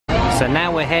So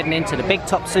now we're heading into the Big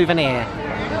Top Souvenir.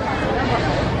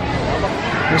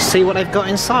 Let's see what they've got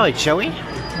inside, shall we?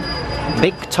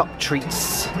 Big Top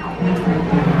Treats.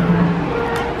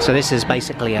 So this is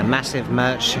basically a massive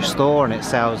merch store and it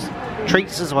sells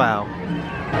treats as well.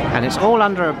 And it's all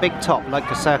under a big top, like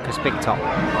a circus big top.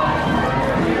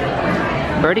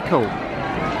 Pretty cool.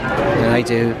 And they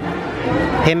do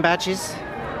pin badges.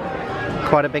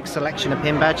 Quite a big selection of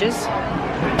pin badges.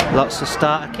 Lots of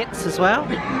starter kits as well.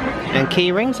 And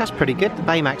key rings, that's pretty good, the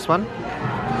Baymax one.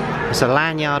 It's a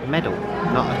lanyard medal,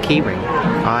 not a key ring.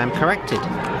 I am corrected.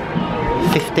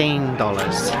 $15.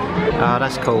 Oh,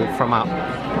 that's cool, from up.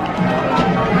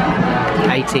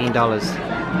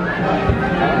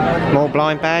 $18. More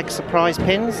blind bag surprise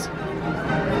pins.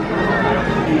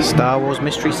 Star Wars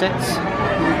mystery sets.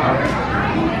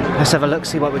 Let's have a look,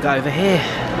 see what we got over here.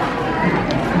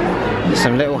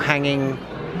 Some little hanging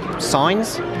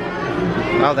signs.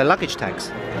 Oh, they're luggage tags.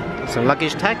 Some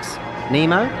luggage tags.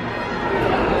 Nemo.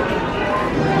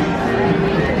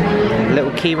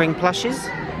 Little keyring plushes.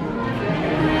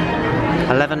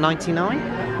 $11.99.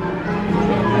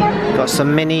 Got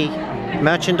some mini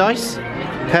merchandise.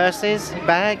 Purses,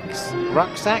 bags,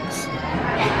 rucksacks.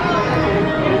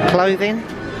 Clothing.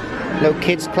 Little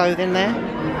kids' clothing there.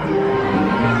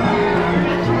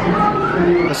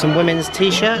 Got some women's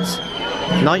t-shirts.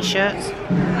 Night shirts.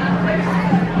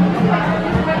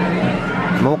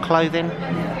 More clothing.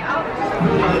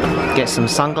 Get some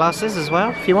sunglasses as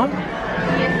well if you want.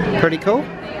 Pretty cool.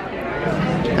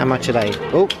 How much are they?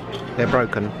 Oh, they're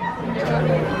broken.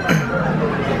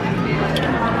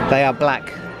 They are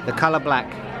black. The colour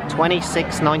black.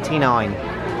 $26.99.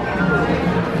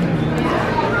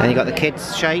 And you got the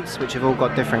kids' shades, which have all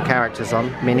got different characters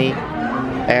on. Minnie,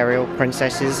 Ariel,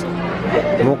 princesses.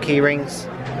 More key rings.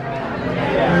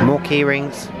 More key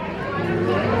rings.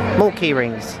 More key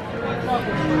rings.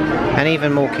 And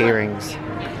even more key rings.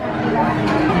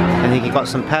 And you've got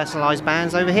some personalised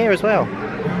bands over here as well.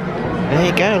 There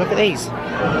you go, look at these.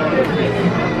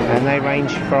 And they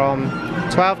range from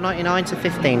 $12.99 to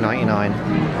 $15.99.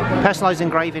 Personalised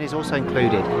engraving is also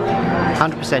included.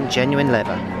 100% genuine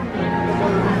leather.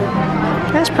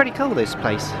 That's pretty cool, this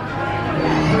place.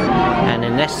 And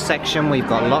in this section we've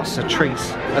got lots of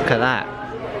treats. Look at that.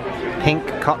 Pink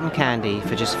cotton candy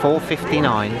for just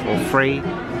 $4.59 or free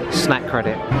snack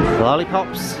credit.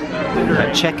 Lollipops.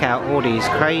 But check out all these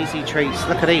crazy treats.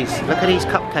 Look at these. Look at these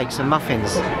cupcakes and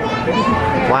muffins.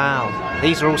 Wow.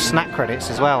 These are all snack credits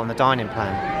as well on the dining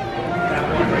plan.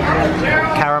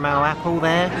 Caramel apple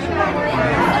there.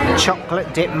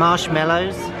 Chocolate dip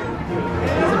marshmallows.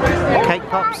 Cake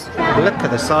pops. Look at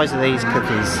the size of these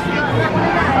cookies.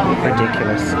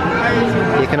 Ridiculous.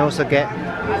 You can also get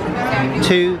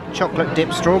 2 chocolate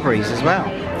dip strawberries as well.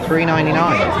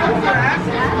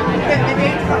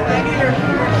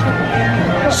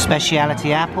 $3.99.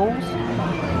 Speciality apples.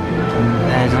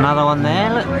 There's another one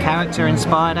there, look, character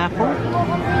inspired apple.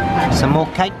 Some more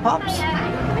cake pops.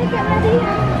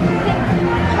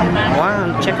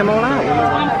 Wow, check them all out.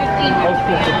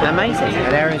 Amazing.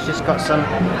 And Erin's just got some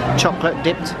chocolate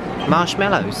dipped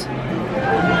marshmallows.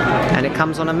 And it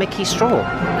comes on a Mickey straw.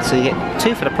 So you get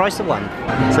 2 for the price of 1.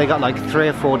 So they got like 3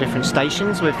 or 4 different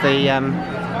stations with the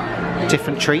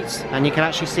different treats, and you can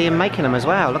actually see him making them as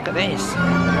well. Look at this.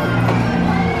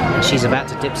 She's about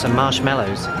to dip some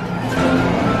marshmallows.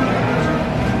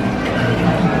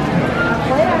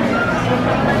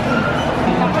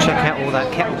 Check out all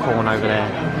that kettle corn over there.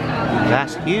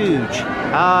 That's huge.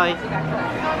 Hi.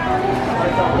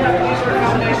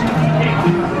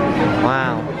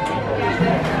 Wow.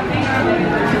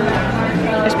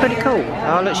 It's pretty cool.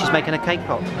 Oh look, she's making a cake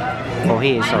pop. Oh,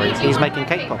 he is, sorry. He's making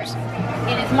cake pops.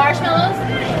 And it's marshmallows,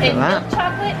 it's milk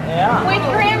chocolate with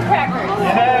graham crackers.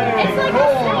 It's like a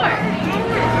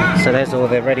s'more. So there's all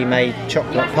the ready-made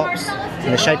chocolate pops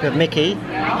in the shape of Mickey.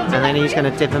 And then he's going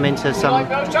to dip them into some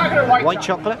white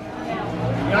chocolate.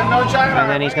 And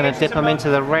then he's going to dip them into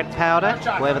the red powder,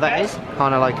 whatever that is.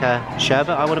 Kind of like a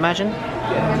sherbet, I would imagine.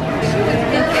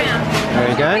 There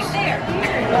he goes.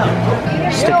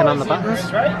 Sticking on the buttons.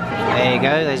 There you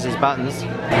go, there's his buttons.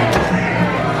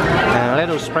 And a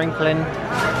little sprinkling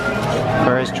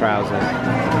for his trousers.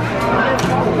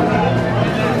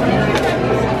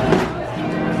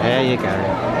 There you go.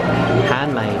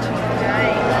 Handmade.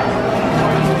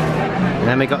 And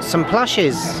then we got some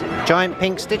plushes. Giant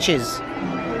pink stitches.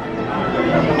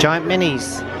 Giant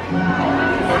minis.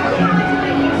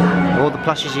 All the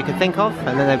plushes you could think of.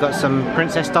 And then they've got some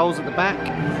princess dolls at the back.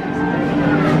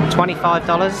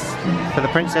 $25 for the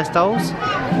princess dolls.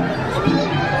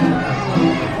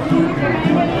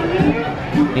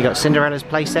 You got Cinderella's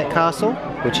playset castle.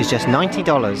 which is just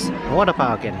 $90. What a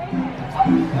bargain.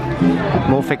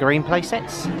 More figurine play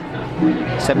sets,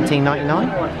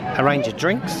 $17.99. A range of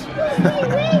drinks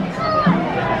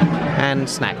and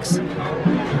snacks.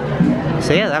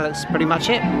 So yeah, that looks pretty much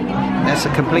it. That's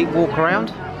a complete walk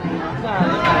around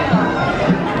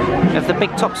of the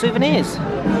Big Top Souvenirs.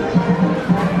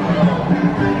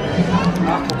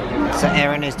 So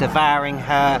Erin is devouring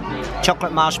her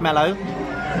chocolate marshmallow.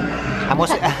 And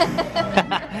what's it?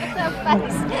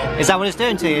 Is that what it's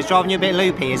doing to you? It's driving you a bit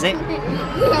loopy, is it?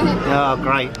 Oh,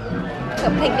 great.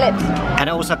 Got pink lips. And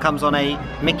it also comes on a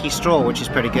Mickey straw, which is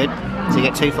pretty good. So you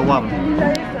get 2 for 1.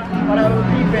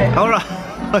 Alright.